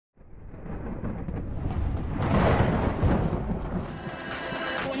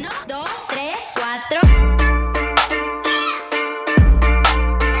2, 3, 4.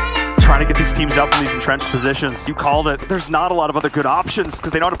 Trying to get these teams out from these entrenched positions. You called it. There's not a lot of other good options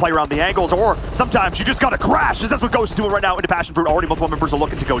because they know how to play around the angles, or sometimes you just gotta crash, as that's what Ghost is doing right now into Passion Fruit. Already multiple members are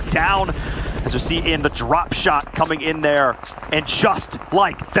looking to go down, as you see in the drop shot coming in there. And just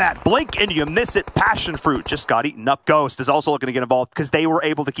like that, blink and you miss it. Passion Fruit just got eaten up. Ghost is also looking to get involved because they were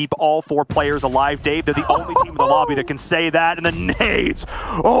able to keep all 4 players alive. Dave, they're the only team in the lobby that can say that. And the nades,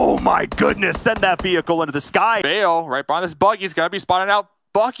 oh my goodness, send that vehicle into the sky. Bayo, right behind this buggy, he's gonna be spotting out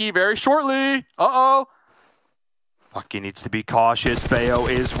Bucky very shortly. Uh-oh. Bucky needs to be cautious. Bayo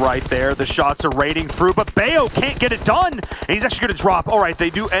is right there. The shots are raining through, but Bayo can't get it done. And he's actually going to drop. All right, they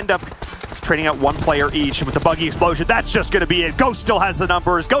do end up trading out 1 player each. And with the buggy explosion, that's just going to be it. Ghost still has the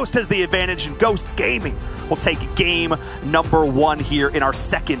numbers. Ghost has the advantage, and Ghost Gaming will take game number 1 here in our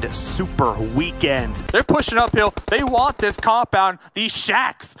second Super Weekend. They're pushing uphill. They want this compound, these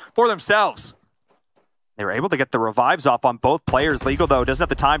shacks, for themselves. They were able to get the revives off on both players. Legal, though, doesn't have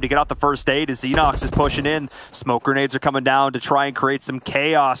the time to get out the first aid as Xenox is pushing in. Smoke grenades are coming down to try and create some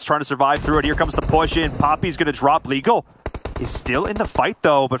chaos, trying to survive through it. Here comes the push in. Poppy's going to drop. Legal is still in the fight,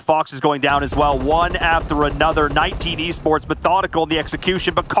 though, but Fox is going down as well. One after another. 19 esports, methodical in the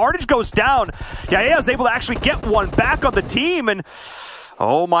execution, but Carnage goes down. Yeah, is able to actually get one back on the team, and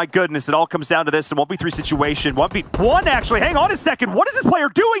oh my goodness, it all comes down to this. A 1v3 situation. 1v1, actually. Hang on a second. What is this player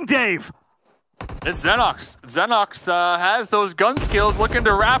doing, Dave? It's Xenox. Xenox has those gun skills, looking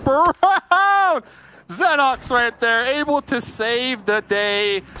to wrap around. Xenox right there, able to save the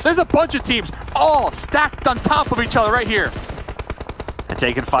day. There's a bunch of teams all stacked on top of each other right here. And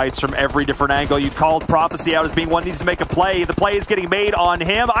taking fights from every different angle. You called Prophecy out as being one needs to make a play. The play is getting made on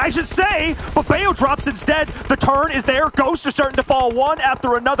him, I should say, but Bayo drops instead. The turn is there. Ghosts are starting to fall one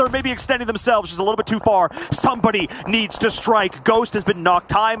after another, maybe extending themselves just a little bit too far. Somebody needs to strike. Ghost has been knocked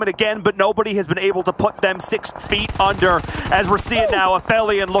time and again, but nobody has been able to put them 6 feet under. As we're seeing now,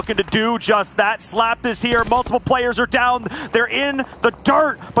 Aphelion looking to do just that. Slap this here. Multiple players are down. They're in the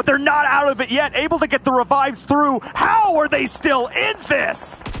dirt, but they're not out of it yet. Able to get the revives through. How are they still in this?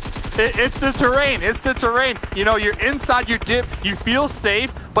 It's the terrain. It's the terrain. You know, you're inside your dip. You feel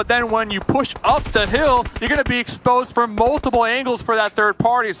safe, but then when you push up the hill, you're going to be exposed from multiple angles for that third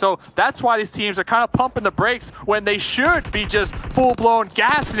party. So that's why these teams are kind of pumping the brakes when they should be just full-blown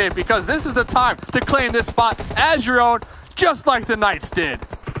gassing it, because this is the time to claim this spot as your own, just like the Knights did.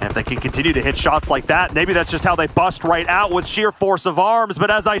 And if they can continue to hit shots like that, maybe that's just how they bust right out with sheer force of arms.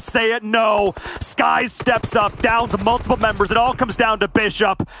 But as I say it, no. Skies steps up, down to multiple members. It all comes down to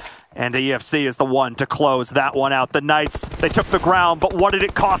Bishop. And EFC is the one to close that one out. The Knights, they took the ground, but what did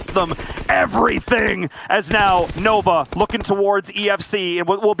it cost them? Everything! As now, Nova looking towards EFC in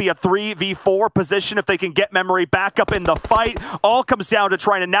what will be a 3v4 position if they can get Memory back up in the fight. All comes down to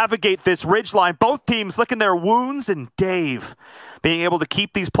trying to navigate this ridgeline. Both teams licking their wounds, and Dave being able to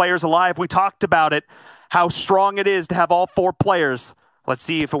keep these players alive. We talked about it, how strong it is to have all 4 players. Let's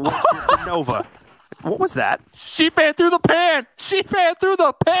see if it works for Nova. What was that? She fan through the pan! She fan through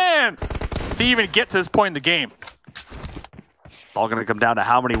the pan! To even get to this point in the game. All going to come down to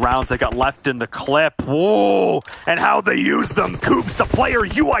how many rounds they got left in the clip. Whoa! And how they use them. Coops, the player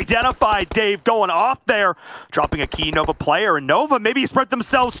you identified, Dave, going off there. Dropping a key Nova player. And Nova maybe spread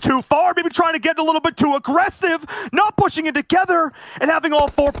themselves too far. Maybe trying to get a little bit too aggressive. Not pushing it together. And having all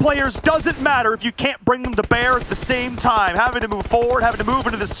 4 players doesn't matter if you can't bring them to bear at the same time. Having to move forward, having to move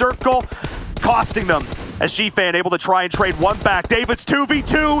into the circle. Costing them as Shifan able to try and trade one back. David's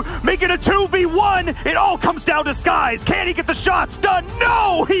 2v2, making a 2v1. It all comes down to Skies. Can he get the shots done?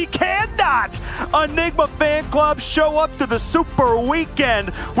 No, he cannot. Enigma fan club show up to the Super Weekend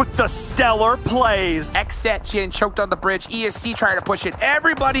with the stellar plays. Xset Jin choked on the bridge. EFC trying to push it.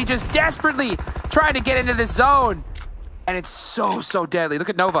 Everybody just desperately trying to get into the zone. And it's so deadly. Look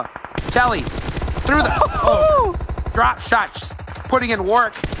at Nova. Telly through the drop shot, just putting in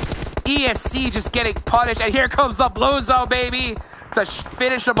work. EFC just getting punished, and here comes the blue zone, baby, to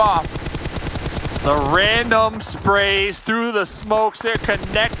finish them off. The random sprays through the smokes, they're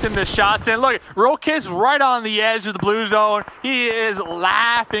connecting the shots. And look, Rokiss right on the edge of the blue zone. He is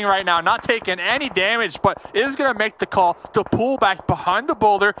laughing right now, not taking any damage, but is going to make the call to pull back behind the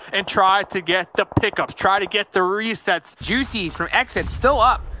boulder and try to get the pickups, try to get the resets. Juicy's from Exit still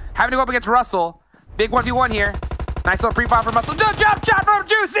up, having to go up against Russell. Big 1v1 here. Nice little pre-pop from Russell. Jump shot from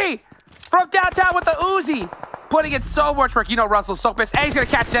Juicy! From downtown with the Uzi. Putting in so much work. You know Russell's so pissed. And he's going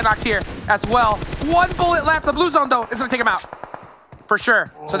to catch Xenox here as well. 1 bullet left. The blue zone, though, is going to take him out. For sure.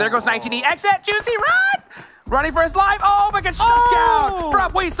 So there goes 19E. Exit, Juicy, run! Running for his life. Oh, but gets shut down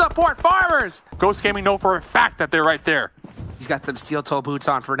from We Support Farmers. Ghost Gaming know for a fact that they're right there. He's got them steel toe boots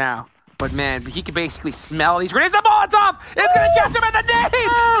on for now. But man, he can basically smell these grenades. The Molotov! It's gonna catch him at the nade!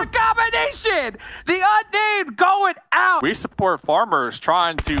 The combination! The unnamed going out! We support farmers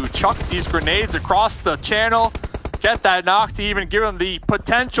trying to chuck these grenades across the channel, get that knock to even give them the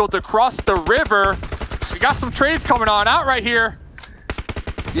potential to cross the river. We got some trades coming on out right here.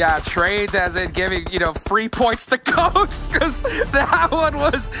 Yeah, trades as in giving, you know, free points to Ghost, because that one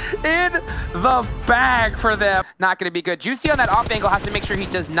was in the bag for them. Not going to be good. Juicy on that off angle has to make sure he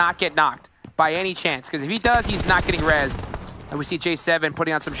does not get knocked by any chance, because if he does, he's not getting rezzed. And we see J7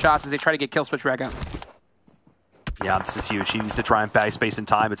 putting on some shots as they try to get kill switch back up. Yeah, this is huge. He needs to try and buy space and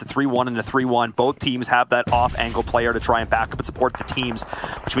time. It's a 3-1 and a 3-1. Both teams have that off-angle player to try and back up and support the teams,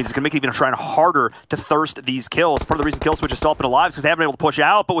 which means it's going to make it even trying harder to thirst these kills. Part of the reason Kill Switch is still up and alive is because they haven't been able to push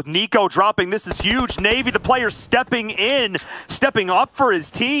out, but with Nico dropping, this is huge. Navy, the player stepping in, stepping up for his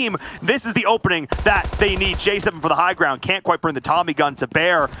team. This is the opening that they need. J7 for the high ground. Can't quite bring the Tommy gun to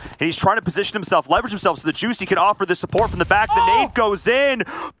bear, and he's trying to position himself, leverage himself so that Juicy can offer the support from the back. The nade goes in,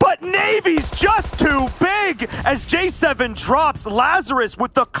 but Navy's just too big as J7 drops Lazarus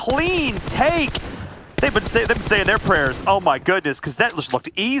with the clean take. They've been saying their prayers. Oh my goodness, because that just looked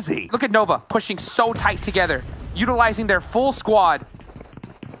easy. Look at Nova pushing so tight together, utilizing their full squad.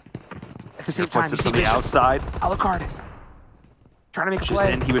 At the same time, you see on the outside. Alucard trying to make a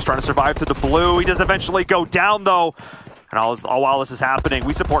play. He was trying to survive through the blue. He does eventually go down though. And all while this is happening,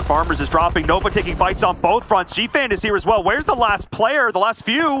 We Support Farmers is dropping. Nova taking fights on both fronts. G-Fan is here as well. Where's the last player, the last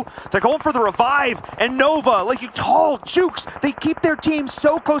few? They're going for the revive. And Nova, like you told, Jukes, they keep their team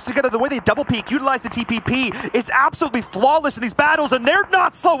so close together. The way they double peek, utilize the TPP, it's absolutely flawless in these battles, and they're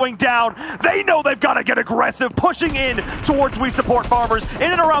not slowing down. They know they've got to get aggressive, pushing in towards We Support Farmers,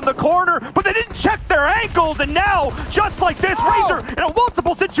 in and around the corner, but they didn't check their ankles, and now, just like this, Razor in a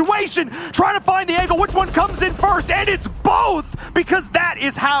multiple situation, trying to find the angle, which one comes in first, and it's both, because that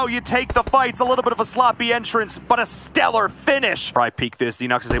is how you take the fights. A little bit of a sloppy entrance, but a stellar finish. Right, peek this.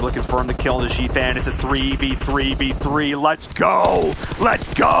 Xenox is able to confirm the kill into G-Fan. It's a 3v3v3. Let's go.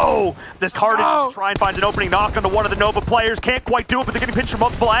 Let's go. This Carnage to try and find an opening knock onto one of the Nova players. Can't quite do it, but they're getting pinched from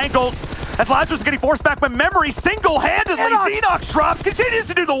multiple angles. As Lazarus is getting forced back by memory, single-handedly, Xenox drops, continues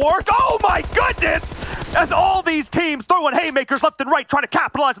to do the work. Oh my goodness! As all these teams throwing haymakers left and right, trying to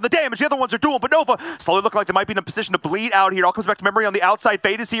capitalize on the damage the other ones are doing, but Nova slowly look like they might be in a position to bleed out here. All comes back to memory on the outside.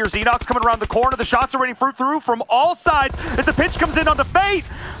 Fate is here. Xenox coming around the corner. The shots are raining through from all sides as the pinch comes in onto Fate.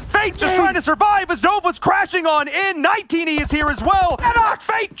 Fate just trying to survive as Nova's crashing on in. 19E is here as well. Xenox!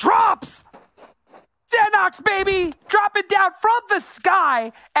 Fate drops! Xenox, baby! Dropping down from the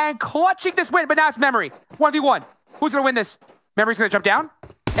sky and clutching this win, but now it's Memory. 1v1. Who's gonna win this? Memory's gonna jump down?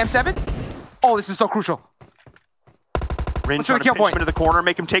 M7? Oh, this is so crucial. Rin trying to pinch him into the corner,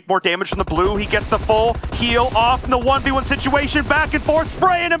 make him take more damage from the blue. He gets the full heal off in the 1v1 situation, back and forth,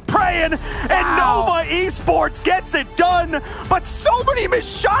 spraying and praying, and Nova Esports gets it done. But so many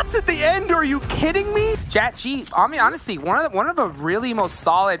missed shots at the end. Are you kidding me? Jat G, I mean, honestly, one of the really most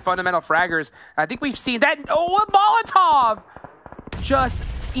solid fundamental fraggers I think we've seen. That Molotov just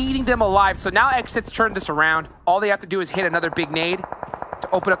eating them alive. So now Exit's turned this around. All they have to do is hit another big nade to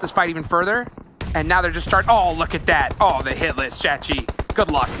open up this fight even further. And now they're just starting. Oh, look at that. Oh, the hit list, Chat G. Good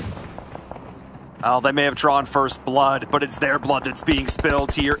luck. Oh, they may have drawn first blood, but it's their blood that's being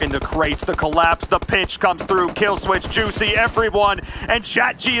spilled here in the crates. The collapse, the pinch comes through. Kill switch, Juicy, everyone. And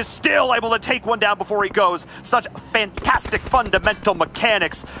Chat G is still able to take one down before he goes. Such fantastic fundamental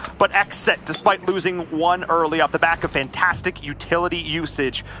mechanics. But Xset, despite losing one early off the back of fantastic utility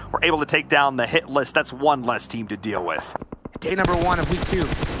usage, were able to take down the hit list. That's one less team to deal with. Day number 1 of week 2.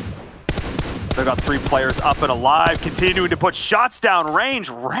 They've got 3 players up and alive, continuing to put shots down range.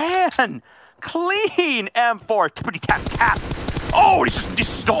 Ran clean M4, tippity tap tap. Oh, he's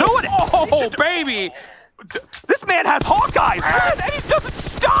still doing it. Oh, baby. This man has Hawkeyes, and he doesn't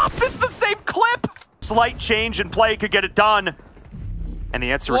stop. This is the same clip. Slight change in play could get it done. And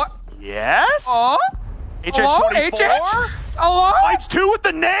the answer is yes. HH24. Lights 2 with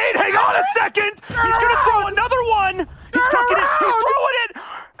the nade. Hang on a second. He's going to throw another one. He's cooking it. He's throwing it.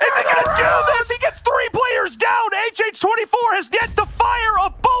 Is he going to do this? He gets 3 players down. HH24 has yet to fire a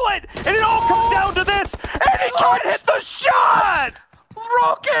bullet. And it all comes down to this. And he can't hit the shot.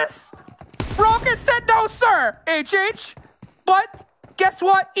 Rokas said no, sir, HH. But guess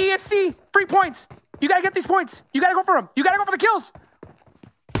what? EFC, 3 points. You got to get these points. You got to go for them. You got to go for the kills.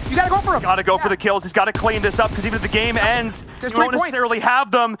 You gotta go for him. Gotta go for the kills. He's gotta clean this up because even if the game ends, he won't necessarily have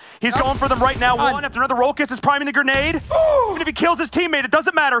them. He's going for them right now. One after another. Rokas is priming the grenade. Even if he kills his teammate, it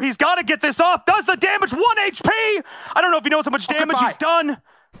doesn't matter. He's gotta get this off. Does the damage. 1 HP. I don't know if he knows how much damage he's done.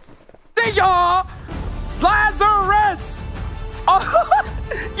 See ya! Lazarus Oh,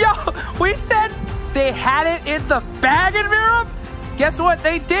 yo, we said they had it in the bag in Virum. Guess what?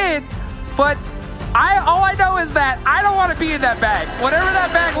 They did. But all I know is that I don't want to be in that bag. Whatever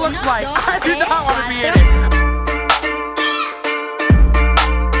that bag looks like, I do not want to be in it.